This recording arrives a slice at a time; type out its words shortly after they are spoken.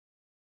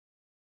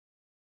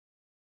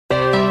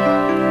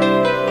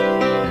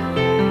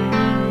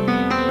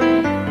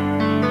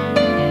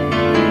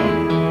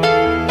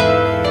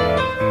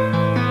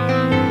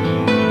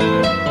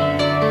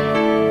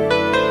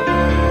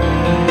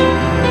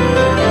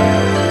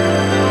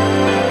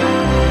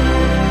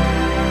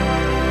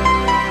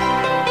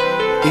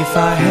If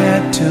I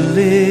had to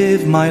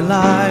live my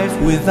life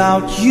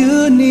without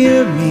you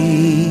near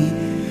me,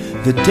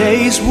 the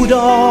days would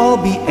all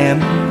be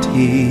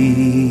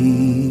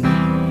empty.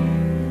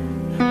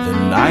 The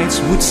nights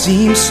would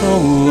seem so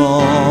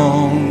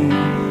long.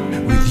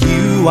 With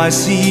you I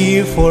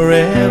see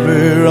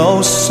forever,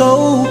 oh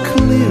so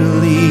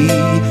clearly.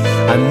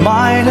 I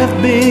might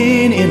have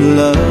been in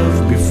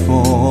love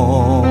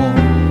before,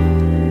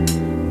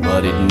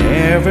 but it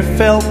never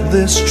felt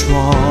this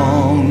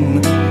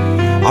strong.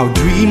 Our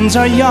dreams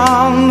are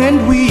young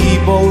and we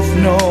both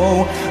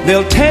know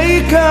they'll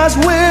take us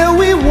where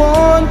we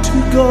want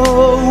to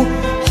go.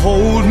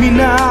 Hold me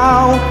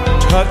now,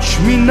 touch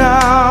me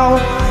now,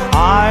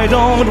 I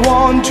don't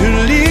want to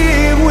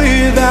live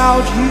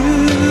without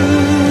you.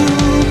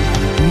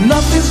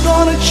 Nothing's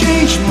gonna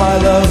change my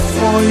love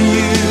for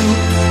you.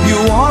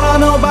 You wanna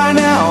know by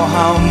now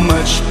how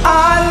much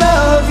I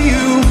love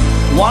you.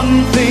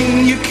 One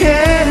thing you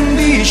can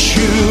be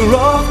sure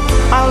of,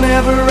 I'll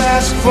never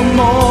ask for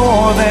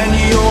more than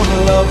your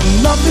love.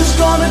 Nothing's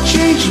gonna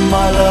change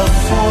my love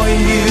for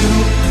you.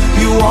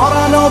 You ought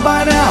to know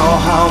by now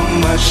how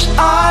much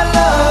I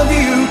love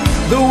you.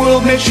 The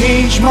world may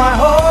change my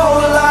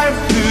whole life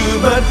too,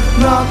 but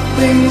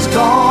nothing's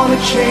gonna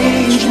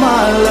change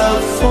my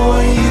love for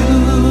you.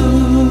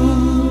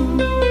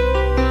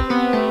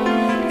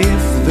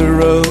 If the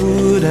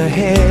road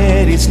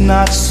ahead is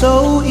not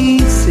so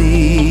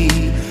easy,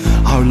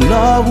 our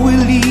love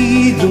will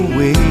lead the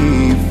way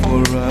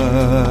for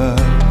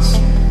us.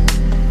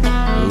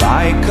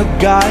 Like a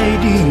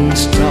guiding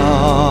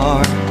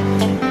star,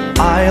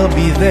 I'll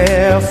be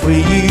there for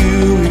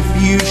you if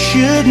you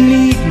should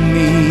need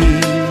me.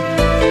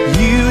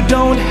 You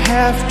don't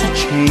have to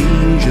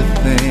change a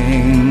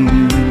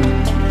thing.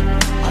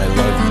 I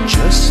love you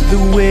just the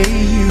way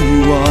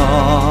you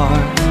are.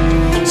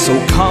 So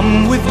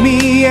come with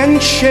me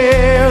and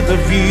share the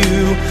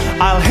view.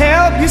 I'll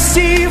help you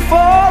see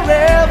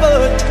forever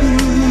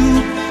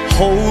too.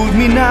 Hold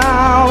me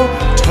now,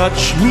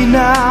 touch me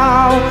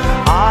now,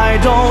 I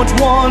don't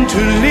want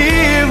to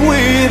live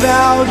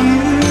without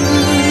you.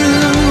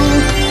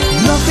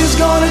 Nothing's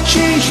gonna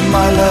change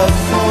my love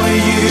for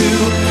you.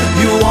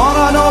 You ought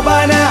to know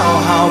by now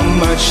how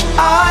much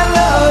I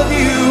love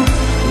you.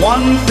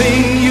 One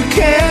thing you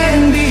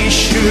can be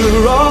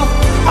sure of,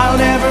 I'll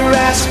never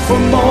ask for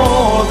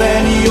more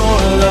than your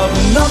love.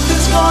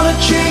 Nothing's gonna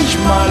change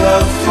my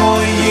love for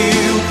you.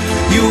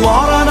 You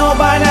ought to know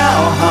by now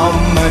how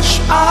much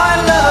I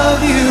love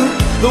you.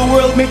 The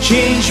world may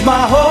change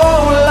my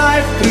whole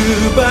life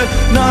through, but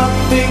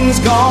nothing's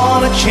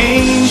gonna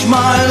change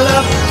my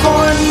love,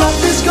 for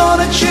nothing's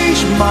gonna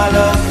change my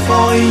love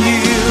for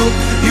you.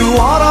 You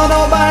ought to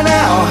know by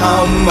now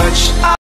how much I